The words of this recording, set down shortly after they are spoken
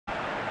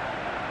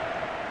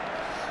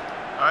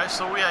Alright,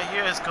 so we are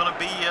here. It's going to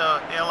be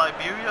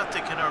Liberia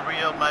taking on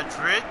Real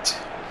Madrid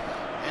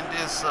in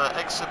this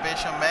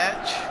exhibition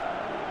match.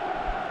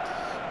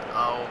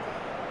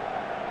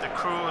 The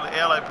crew,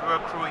 the Liberia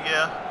crew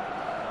here,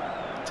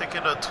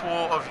 taking a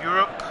tour of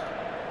Europe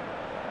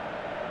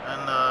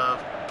and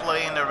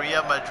playing the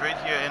Real Madrid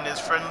here in this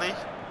friendly.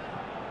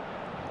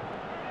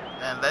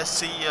 And let's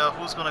see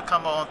who's going to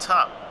come on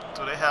top.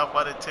 Do they have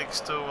what it takes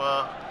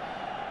to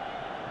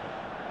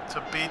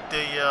beat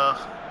the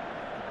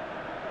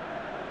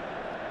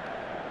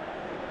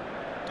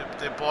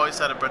boys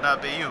at the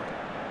Bernabeu?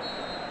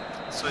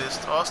 So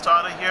it's all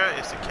started here.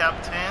 It's the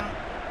captain.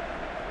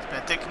 It's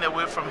been taken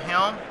away from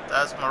him.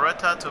 That's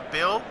Moreta to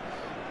Bill.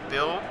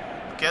 Bill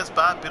gets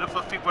by.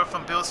 Beautiful footwork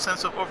from Bill.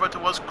 Sends it over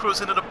towards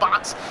Cruz into the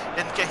box.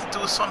 And can he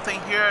do something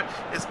here?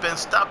 It's been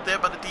stopped there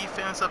by the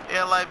defense of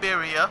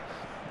Liberia.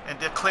 And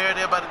they're cleared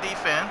there by the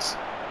defense.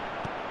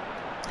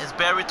 It's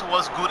buried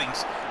towards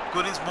Goodings.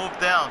 Goodings moved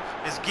down.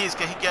 It's Giz.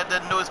 Can he get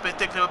that? No, it's been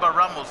taken away by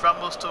Ramos.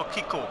 Ramos to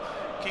Kiko.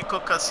 Kiko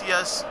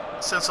Casillas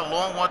sends a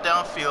long one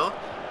downfield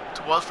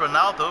towards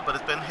Ronaldo, but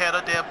it's been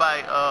headed there by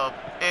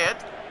Ed.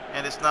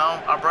 And it's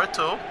now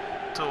Alberto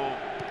to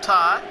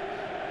Ty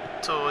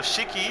to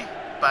Shiki.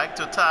 Back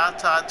to Ty.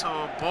 Ty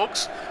to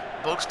Books.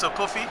 Books to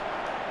Kofi.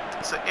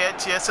 So Ed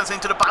here sends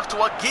into the box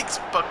toward Giggs,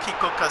 but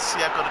Kiko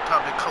Casillas going to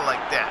come and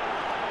collect that.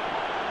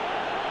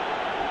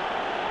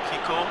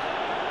 Kiko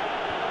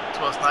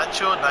towards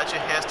Nacho. Nacho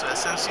heads to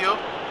Asensio.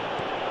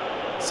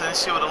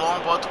 Asensio with a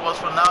long ball towards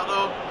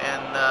Ronaldo,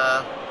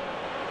 and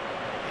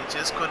he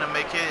just couldn't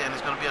make it, and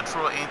it's going to be a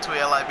throw into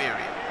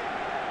Liberia.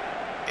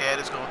 Ed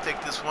is going to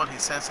take this one. He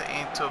sends it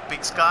into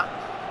Big Scott.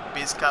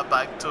 Big Scott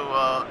back to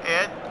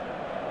Ed.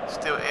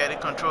 Still Ed in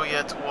control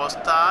here towards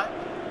Ty.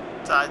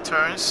 Ty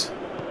turns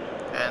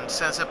and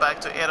sends it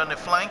back to Ed on the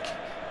flank.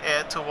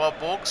 Ed toward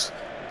Books.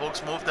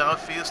 Books move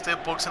downfield. Still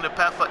Books in the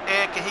path for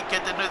Ed. Can he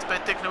get the net? It's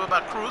been taken away by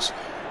Cruz.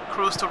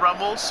 Cruz to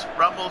Ramos.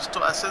 Ramos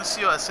to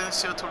Asensio.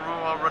 Asensio to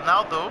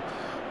Ronaldo.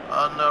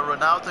 And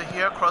Ronaldo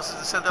here crosses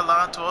the center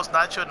line towards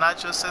Nacho.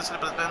 Nacho sends it,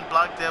 but it's been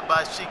blocked there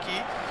by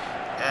Shiki.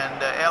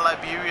 And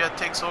Liberia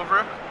takes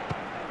over.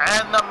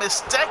 And a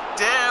mistake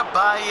there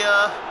by,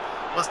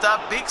 was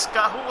that Big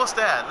Scott? Who was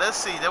that? Let's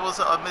see. There was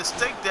a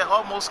mistake that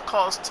almost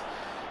cost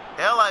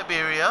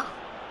Liberia.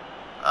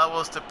 That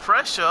was the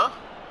pressure.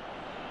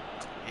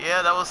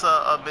 Yeah, that was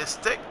a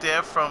mistake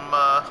there from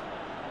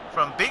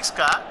Big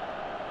Scott.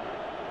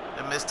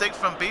 The mistake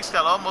from Big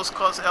Scott almost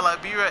cost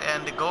Liberia,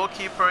 and the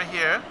goalkeeper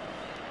here,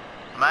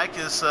 Mike,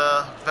 is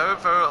very,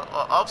 very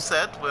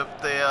upset with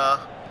the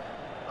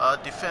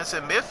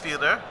defensive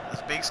midfielder.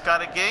 It's Big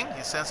Scott again.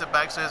 He sends it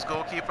back to his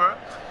goalkeeper,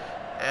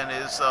 and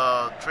it's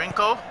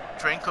Trinco.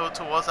 Trinco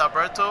towards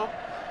Alberto.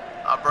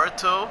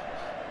 Alberto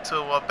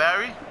to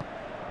Barry.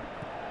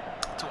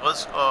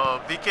 Towards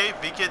VK.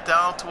 VK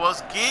down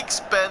towards Giggs.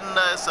 Ben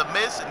is a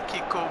miss, and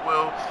Kiko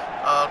will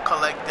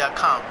collect that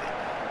calmly.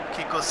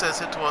 Kiko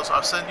sends it towards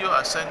Arsenio.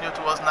 Arsenio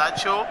towards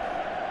Nacho.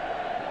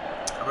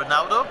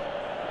 Ronaldo.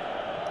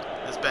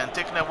 It's been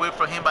taken away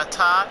from him by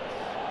Ty.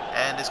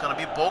 And it's going to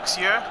be Books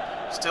here.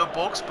 Still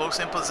Books. Books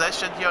in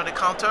possession here on the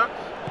counter.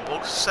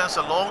 Books sends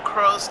a long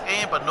cross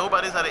in, but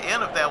nobody's at the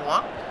end of that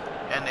one.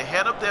 And they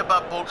head up there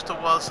by Books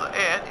towards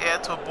Ed.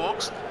 Ed to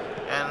Books.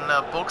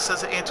 And Books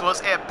sends it in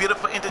towards Ed.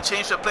 Beautiful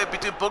interchange to play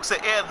between Books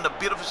and Ed. And a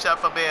beautiful shot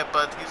from Ed,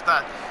 but he's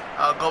not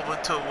going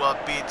to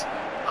beat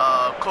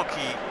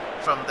Cookie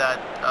from that,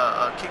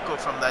 Kiko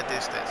from that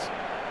distance.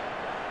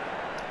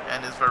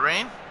 And it's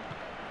Varane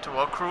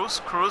toward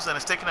Cruz. Cruz, and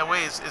it's taken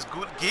away. It's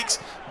good. Giggs.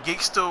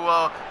 Giggs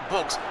to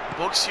Books.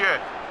 Books here.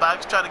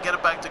 Back, try to get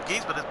it back to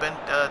Giggs, but it's been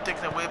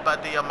taken away by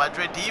the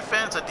Madrid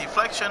defense. A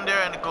deflection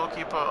there, and the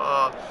goalkeeper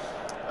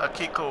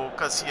Kiko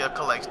Casillas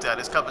collects that.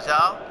 It's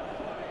Cabajal.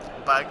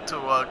 Back to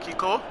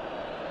Kiko.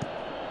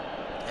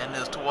 And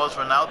it's towards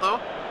Ronaldo.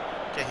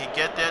 Can he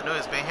get there? No,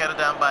 it's being headed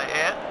down by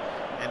Ed.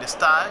 And it's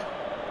Ty.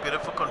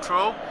 Beautiful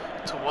control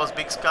towards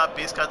Big Scott.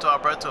 Big Scott to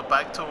Alberto.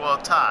 Back to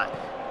Ty.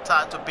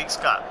 Ty to Big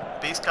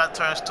Scott. Big Scott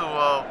turns to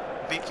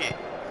VK.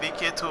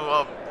 VK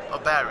to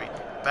Barry.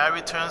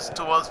 Barry turns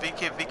towards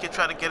VK. VK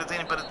trying to get it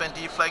in, but it's been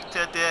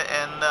deflected there.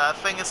 And I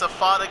think it's a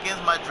foul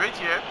against Madrid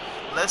here.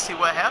 Let's see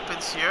what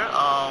happens here.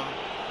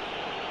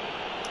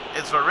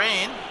 It's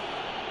Varane.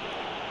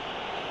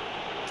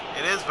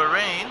 It is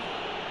Varane.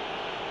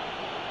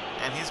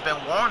 And he's been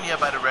warned here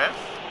by the ref.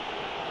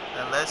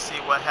 And let's see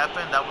what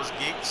happened. That was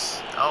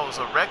Giggs. Oh, it was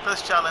a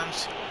reckless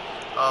challenge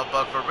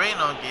by Varane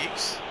on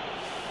Giggs.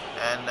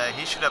 And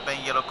he should have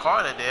been yellow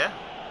carded there.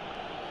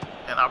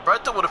 And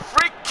Alberto with a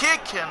free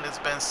kick, and it's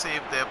been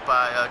saved there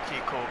by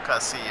Kiko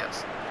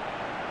Casillas.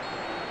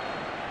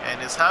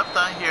 And it's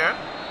halftime here.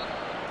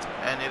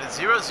 And it is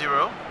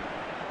 0-0.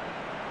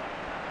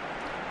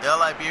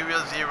 Liberia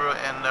 0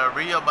 and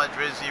Real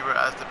Madrid 0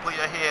 as the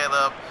player head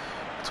up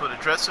to the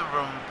dressing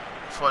room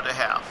for the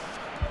half.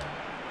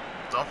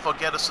 Don't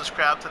forget to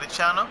subscribe to the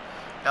channel,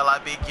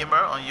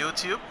 LIBGamer on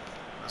YouTube.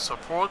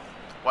 Support,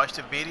 watch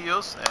the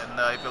videos, and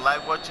if you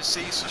like what you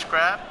see,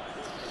 subscribe.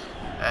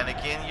 And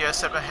again, your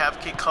second half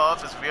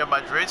kickoff is Real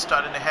Madrid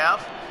starting the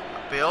half.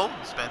 Bill.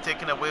 It's been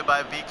taken away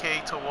by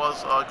VK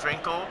towards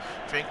Drinko.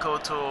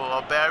 Drinko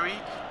to Barry.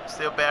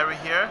 Still Barry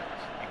here.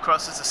 He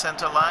crosses the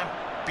center line.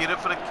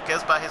 Beautifully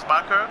gets by his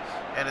marker.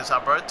 And it's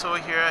Alberto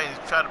here. He's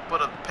trying to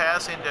put a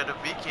pass in there to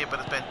VK, but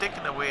it's been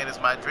taken away. And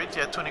it's Madrid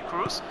here. Tony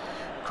Cruz.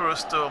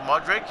 Cruz to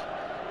Modric.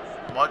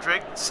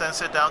 Modric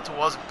sends it down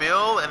towards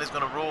Bill, and is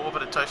going to roll over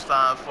the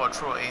touchline for a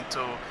throw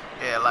into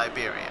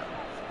Liberia.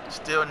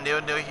 Still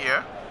 0-0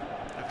 here.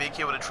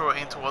 VK with a throw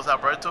in towards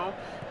Alberto.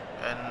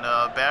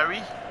 And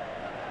Barry.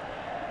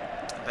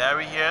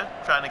 Barry here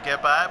trying to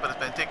get by, but it's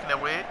been taken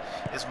away.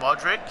 It's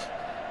Modric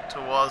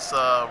towards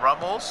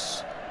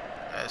Ramos.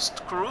 It's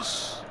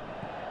Cruz.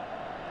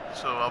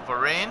 So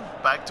Varane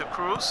back to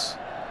Cruz.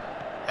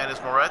 And it's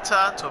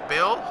Morata to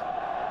Bill.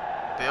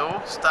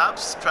 Bill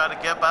stops, trying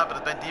to get by, but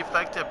it's been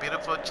deflected.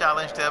 Beautiful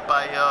challenge there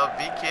by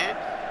VK.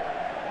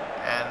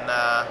 And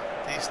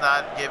he's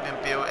not giving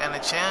Bill any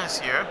chance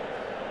here.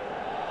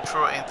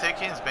 Throw in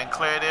taking, it's been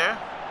cleared there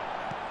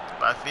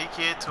by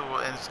VK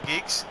to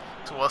Geeks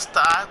towards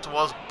Star,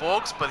 towards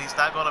Box, but he's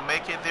not going to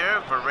make it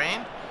there.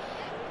 Varane,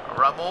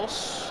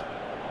 Ramos,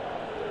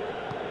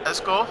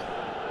 Esco,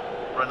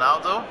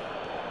 Ronaldo,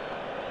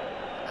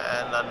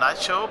 and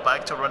Nacho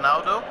back to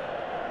Ronaldo.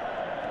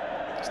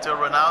 Still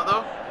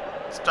Ronaldo.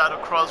 Try to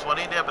cross one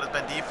in there, but it's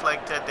been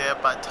deflected there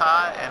by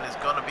Ty, and it's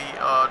going to be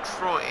a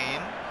throw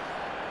in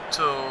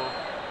to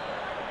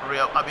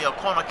a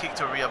corner kick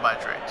to Real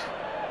Madrid.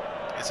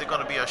 Is it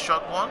going to be a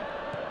short one?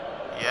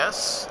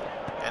 Yes.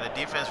 And the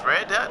defense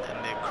read that,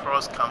 and the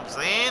cross comes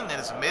in, and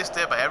it's missed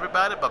there by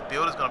everybody, but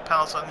Bill is going to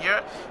pounce on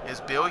here. It's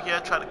Bill here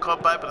trying to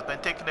cut by, but it's been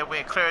taken away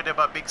and cleared there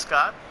by Big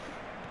Scott.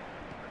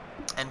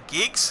 And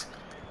Geeks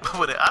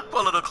with an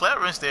aqua little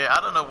clearance there.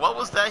 I don't know what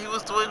was that he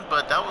was doing,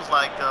 but that was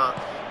like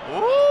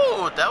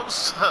ooh, that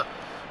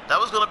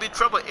was gonna be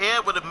trouble.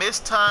 Air with a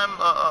missed time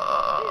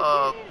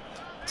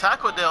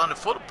tackle there on the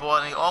football,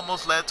 and he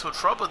almost led to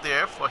trouble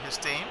there for his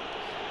team.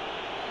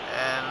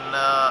 And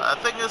I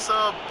think it's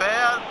a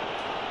bad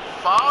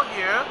foul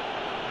here.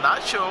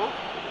 Nacho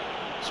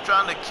is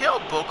trying to kill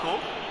Boko,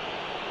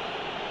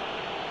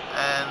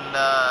 and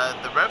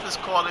the ref is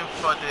calling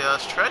for the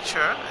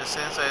stretcher. It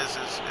seems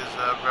it's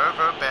very,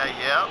 very bad.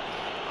 Yeah.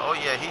 Oh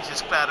yeah, he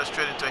just clattered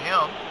straight into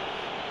him.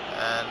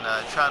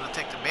 And trying to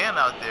take the man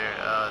out there.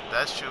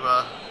 That's true.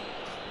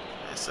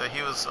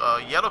 He was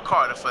yellow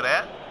carded for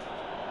that.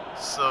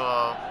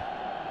 So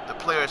the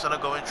player is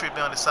undergoing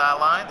treatment on the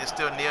sideline. It's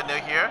still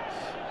 0-0 here,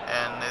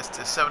 and it's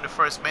the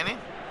 71st minute.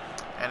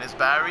 And it's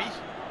Barry.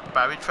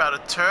 Barry try to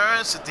turn,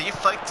 it's a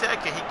deflected.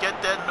 Can he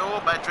get that?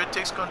 No. Madrid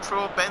takes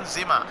control.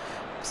 Benzema.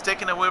 It's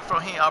taken away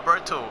from him.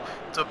 Alberto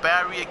to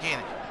Barry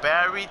again.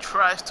 Barry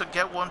tries to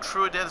get one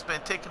through. That has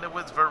been taken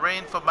away with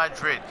Varane for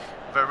Madrid.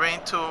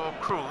 Varane to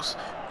Cruz.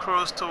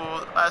 Cruz to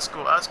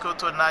Asco. Asco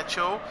to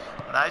Nacho.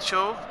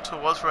 Nacho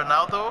towards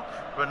Ronaldo.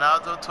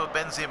 Ronaldo to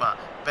Benzema.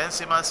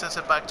 Benzema sends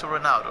it back to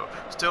Ronaldo.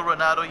 Still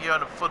Ronaldo here on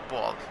the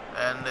football.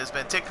 And it's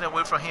been taken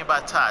away from him by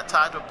Ty.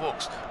 Ty to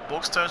Books.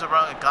 Books turns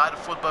around and guides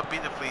the football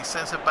beautifully.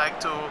 Sends it back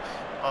to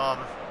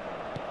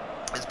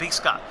it's Big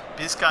Scott.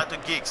 Big Scott to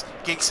Giggs.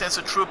 Giggs sends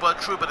a true, but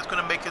it's going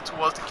to make it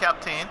towards the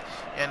captain.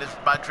 And it's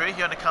Madrid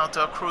here on the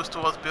counter. Cruz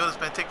towards Bill. It's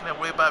been taken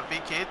away by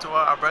VK to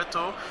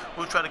Alberto,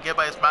 who tried to get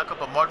by his marker,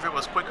 but Madrid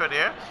was quicker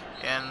there.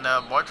 And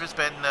Madrid's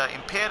been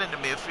impaired in the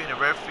midfield. And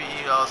the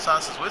referee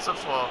sounds his whistle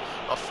for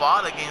a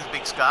foul against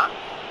Big Scott.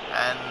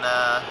 And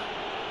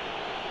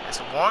it's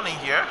a warning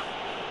here.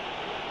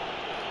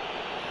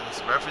 And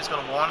the referee's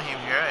going to warn him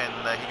here,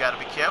 and he got to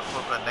be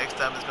careful, but next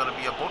time it's going to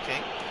be a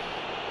booking.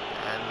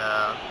 And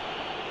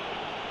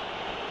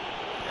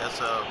there's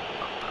a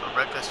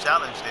reckless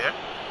challenge there.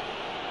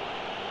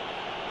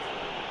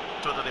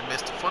 Totally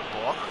missed the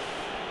football.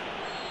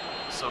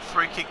 So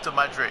free kick to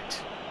Madrid.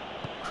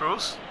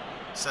 Cruz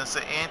sends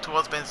it in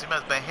towards Benzema.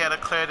 It's been headed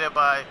clear there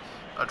by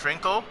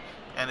Drinko,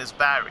 and it's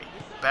Barry.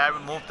 Barry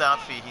moved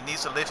downfield. He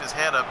needs to lift his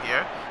head up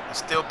here. It's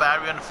still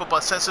Barry on the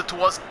football. Sends it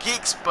towards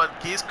Giggs, but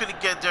Giggs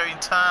couldn't get there in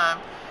time.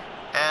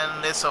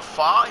 And it's a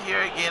foul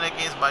here again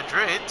against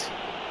Madrid.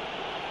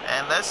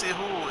 And let's see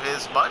who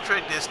is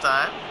Madrid this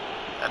time.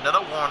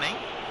 Another warning.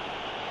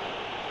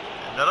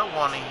 Another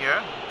warning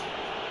here.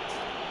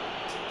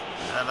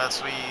 And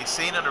as we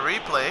seen in the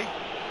replay,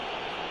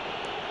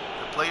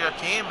 the player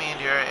came in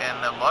here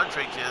and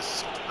Madrid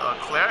just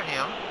cleared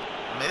him.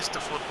 Missed the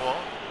football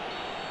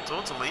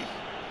totally.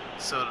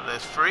 So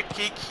there's free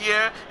kick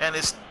here, and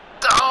it's,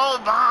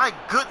 oh my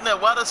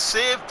goodness, what a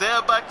save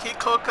there by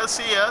Kiko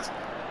Casillas.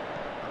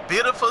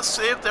 Beautiful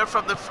save there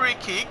from the free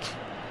kick.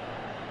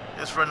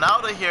 It's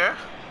Ronaldo here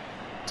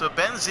to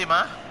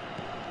Benzema.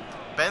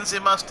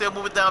 Benzema still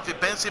moving down.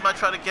 Benzema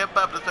trying to get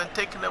back, but it's been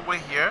taken away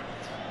here.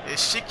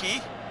 It's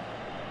Shiki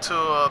to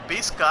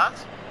Biscott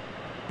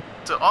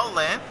to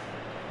Orlan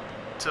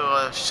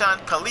to Shan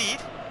Khalid.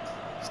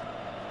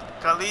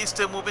 Khalid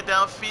still moving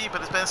downfield,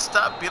 but it's been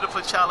stopped. Beautiful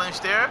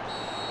challenge there.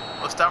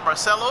 Was that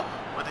Marcelo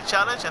with the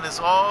challenge, and it's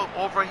all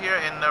over here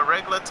in the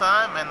regular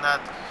time, and that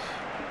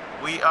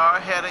we are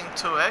heading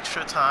to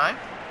extra time.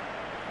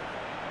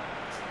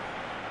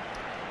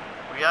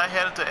 We are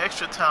heading to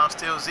extra time,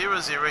 still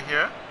 0-0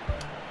 here.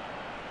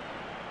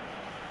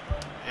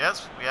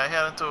 Yes, we are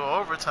heading to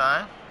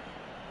overtime.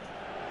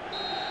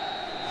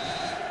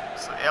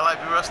 So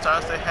Liberia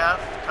starts the half,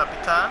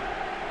 Capitan.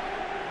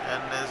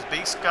 And there's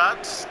Big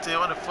Scott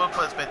still on the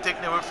football. It's been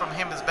taken away from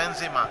him. Is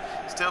Benzema.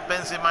 Still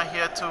Benzema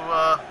here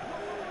to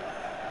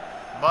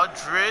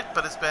Madrid,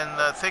 but it's been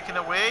taken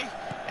away.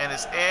 And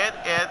it's Ed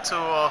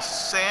to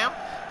Sam.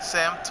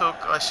 Sam took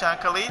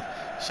Shankali.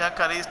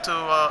 Shankali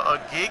to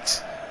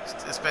Giggs.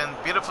 It's been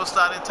beautiful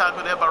sliding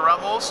tackle there by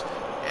Ramos.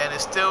 And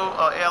it's still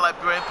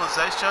Liberia in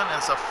possession. And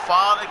it's a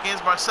foul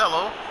against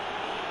Marcelo.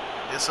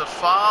 It's a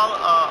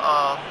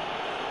foul.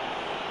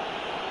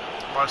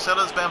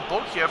 Marcelo's been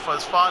booked here for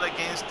his foul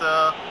against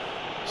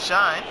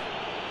Shine.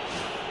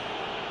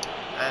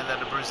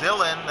 And the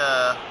Brazilian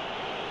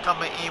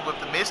coming in with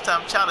the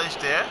mid-time challenge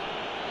there.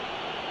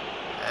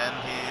 And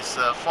he's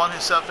fallen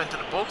himself into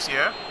the books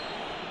here.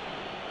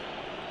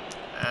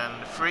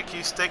 And the free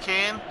kick stick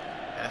in.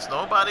 And there's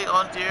nobody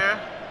on there.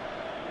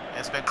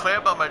 It's been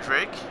cleared by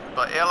Madrid,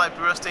 but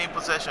Liberia stay in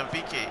possession.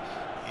 VK,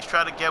 he's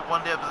trying to get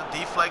one there, but the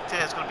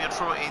deflector. It's going to be a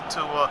throw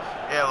into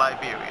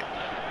Liberia.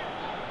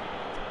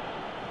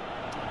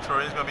 Throw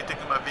is going to be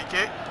taken by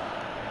VK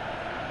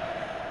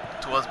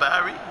towards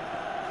Barry,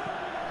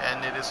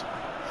 and it is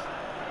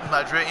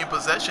Madrid in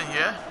possession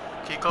here.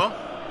 Kiko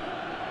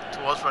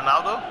towards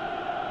Ronaldo,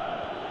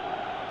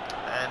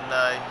 and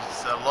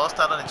he's lost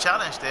out on the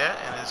challenge there,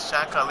 and it's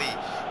Shankali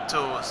to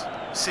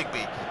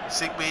Sigby.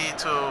 Sigby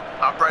to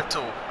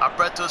Alberto.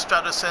 Alberto's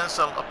trying to send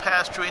a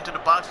pass through into the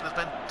box. It's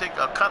been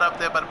cut up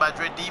there by the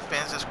Madrid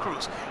defense. It's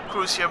Cruz.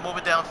 Cruz here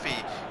moving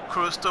downfield.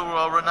 Cruz to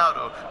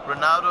Ronaldo.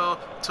 Ronaldo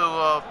to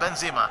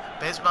Benzema.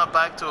 Benzema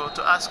back to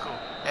Asco.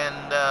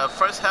 And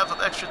first half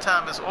of extra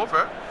time is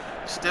over.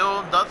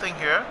 Still nothing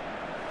here.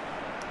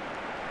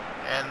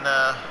 And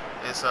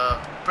it's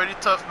a pretty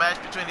tough match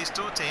between these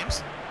two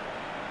teams.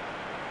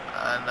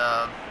 And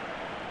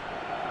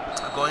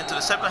going to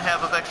the second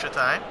half of extra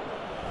time.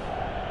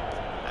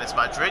 And it's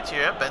Madrid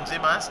here.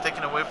 Benzema is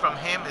taken away from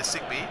him. Is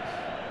Sigby.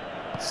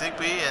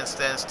 Sigby, and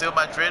then still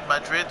Madrid.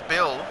 Madrid,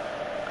 Bill.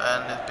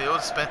 And Bill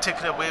has been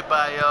taken away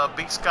by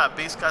Big Scott.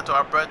 Big Scott to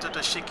Alberto to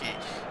Shiki.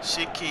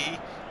 Shiki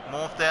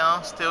moved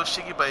down. Still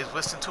Shiki, but he's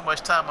wasting too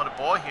much time on the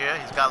ball here.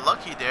 He's got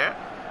lucky there.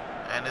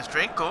 And it's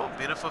Drinko.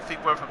 Beautiful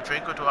feet work from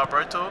Drinko to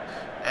Alberto.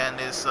 And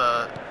it's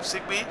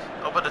Sigby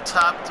over the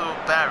top to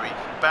Barry.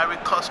 Barry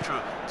cuts through.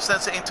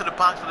 Sends it into the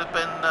box, but it's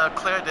been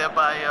cleared there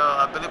by,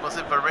 I believe, was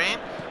it Varane?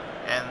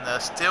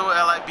 And still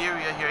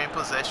Liberia here in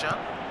possession.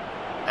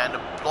 And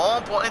the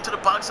long ball into the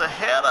box, a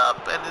head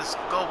up, and it's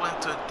going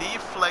to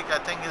deflect. I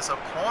think it's a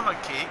corner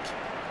kick.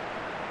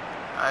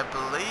 I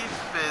believe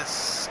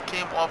it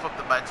came off of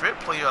the Madrid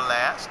player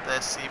last.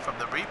 Let's see from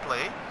the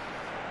replay.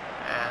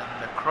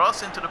 And the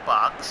cross into the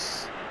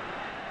box.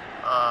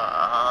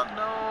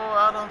 No,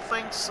 I don't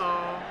think so.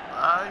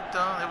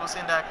 It was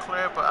in that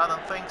clear, but I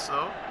don't think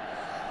so.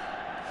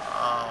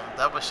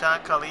 That was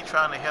Shankali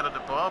trying to head of the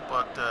ball,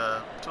 but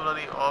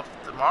totally off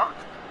the mark.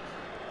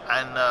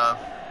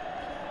 And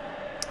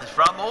it's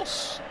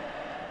Ramos.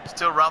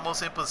 Still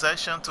Ramos in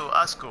possession to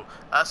Asco.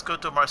 Asco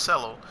to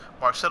Marcelo.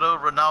 Marcelo,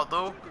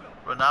 Ronaldo.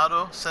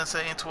 Ronaldo sends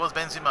it in towards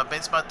Benzema.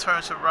 Benzema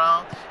turns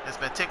around. It's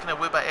been taken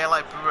away by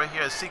Liberia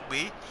here at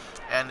Sigby.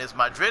 And it's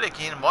Madrid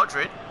again.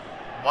 Madrid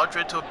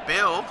to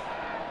Bill.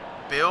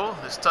 Bill,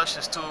 his touch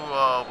is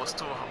was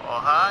too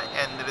high,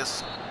 and it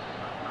is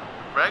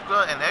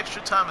regular, and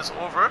extra time is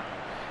over.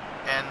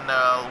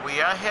 And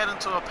we are heading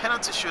to a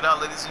penalty shootout,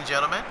 ladies and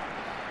gentlemen.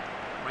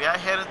 We are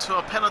heading to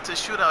a penalty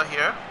shootout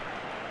here.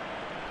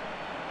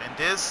 And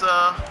this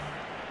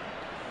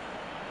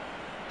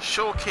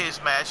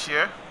showcase match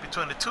here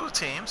between the two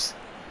teams.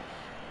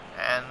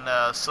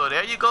 And so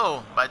there you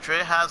go.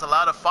 Madrid has a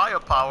lot of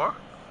firepower.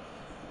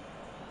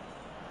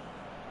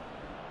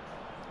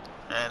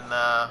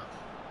 And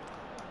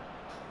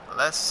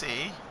let's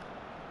see.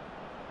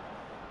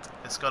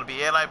 It's going to be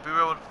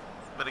Liberia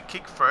with a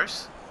kick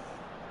first.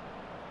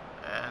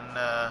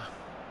 And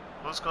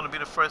who's going to be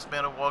the first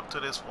man to walk to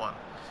this one?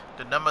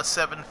 The number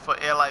 7 for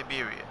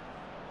Liberia.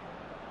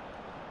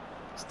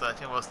 So I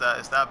think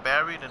is that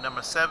Barry, the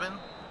number 7?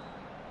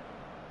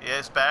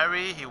 Yes,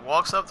 Barry. He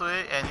walks up to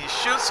it and he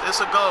shoots. It's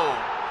a goal.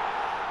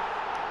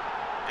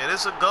 It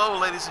is a goal,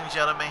 ladies and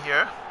gentlemen,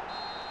 here.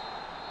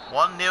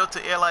 1-0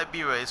 to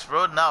Liberia. It's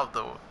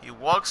Ronaldo. He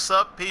walks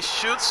up, he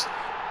shoots.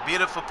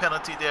 Beautiful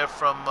penalty there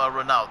from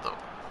Ronaldo.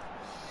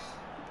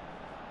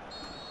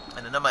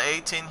 And the number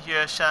 18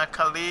 here,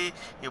 Shankali.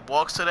 He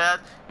walks to that.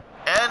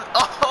 And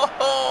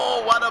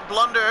oh, what a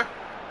blunder.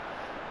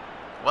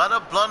 What a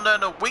blunder,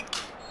 and a weak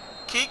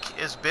kick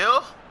is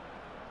Bill.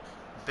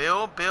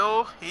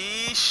 Bill,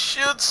 he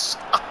shoots.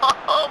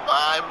 Oh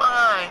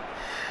my.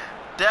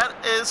 That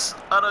is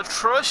an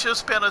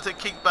atrocious penalty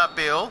kick by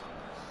Bill.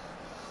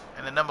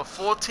 And the number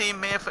 14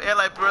 man for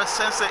Liberia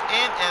sends it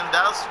in, and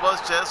that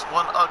was just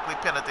one ugly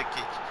penalty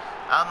kick.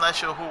 I'm not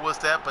sure who was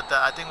that, but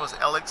I think it was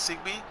Alex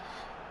Sigby.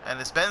 And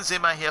it's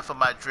Benzema here for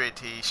Madrid.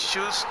 He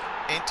shoots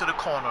into the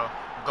corner.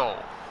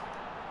 Goal.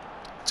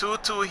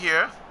 2-2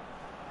 here.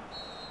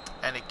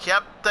 And the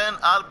captain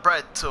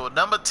Alberto,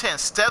 number 10,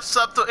 steps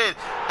up to it.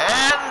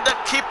 And the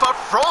keeper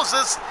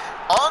freezes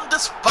on the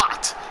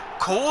spot.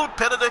 Cool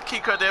penalty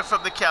kicker there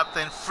from the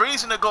captain,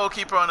 freezing the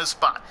goalkeeper on the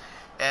spot.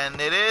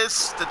 And it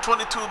is the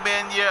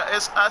 22-man year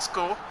is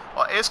Isco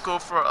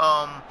for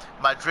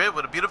Madrid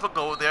with a beautiful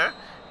goal there.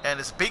 And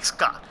it's Big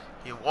Scott.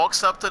 He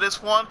walks up to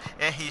this one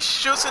and he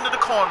shoots into the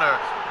corner,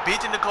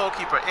 beating the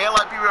goalkeeper.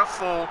 Liberia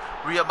 4,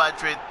 Real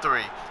Madrid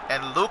 3.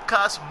 And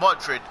Lucas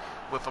Madrid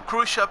with a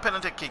crucial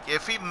penalty kick.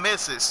 If he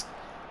misses,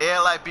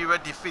 Liberia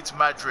defeats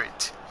Madrid.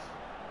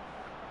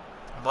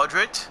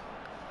 Madrid.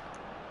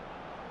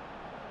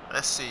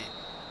 Let's see.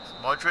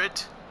 Madrid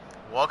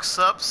walks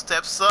up,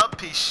 steps up,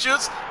 he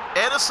shoots.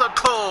 It is a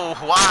goal.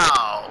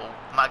 Wow.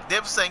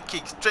 Magnificent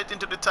kick straight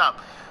into the top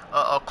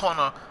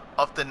corner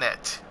of the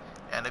net.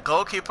 And the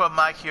goalkeeper,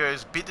 Mike, here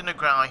is beating the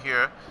ground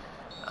here.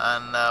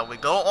 And we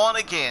go on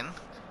again.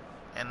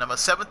 And number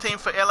 17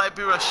 for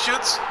Liberia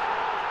shoots.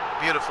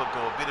 Beautiful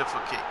goal,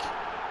 beautiful kick.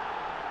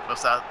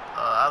 Was that,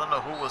 I don't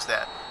know who was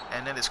that.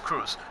 And then it's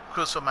Cruz.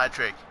 Cruz for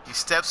Madrid. He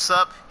steps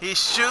up, he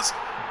shoots.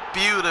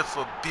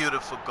 Beautiful,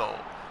 beautiful goal.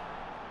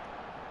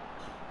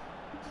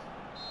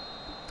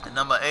 And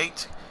number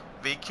 8,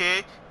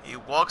 VK. He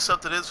walks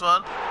up to this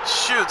one,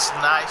 shoots.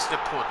 Nicely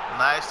put,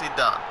 nicely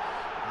done.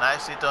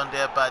 Nicely done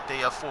there by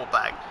the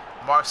fullback.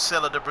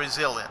 Marcelo, the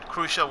Brazilian.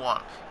 Crucial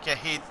one. Can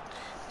he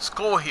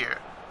score here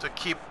to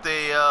keep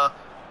the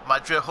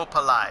Madrid hope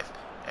alive?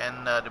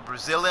 And the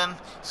Brazilian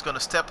is going to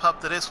step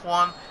up to this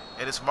one.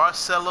 It is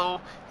Marcelo.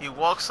 He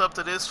walks up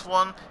to this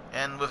one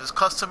and with his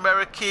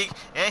customary kick,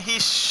 and he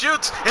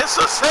shoots. It's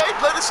a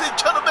save, ladies and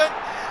gentlemen.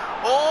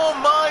 Oh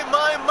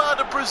my,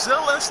 the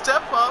Brazilian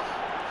step up.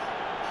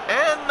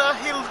 And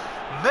he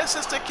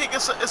misses the kick.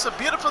 It's a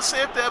beautiful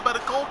save there by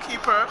the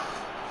goalkeeper.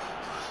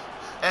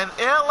 And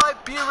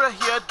Liberia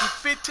here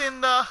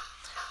defeating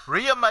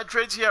Real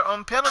Madrid here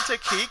on penalty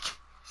kick.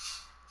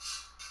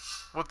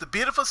 With the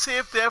beautiful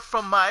save there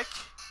from Mike.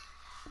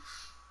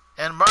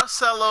 And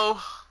Marcelo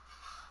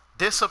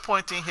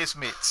disappointing his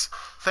mates.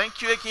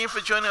 Thank you again for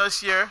joining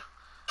us here.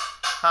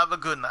 Have a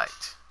good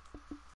night.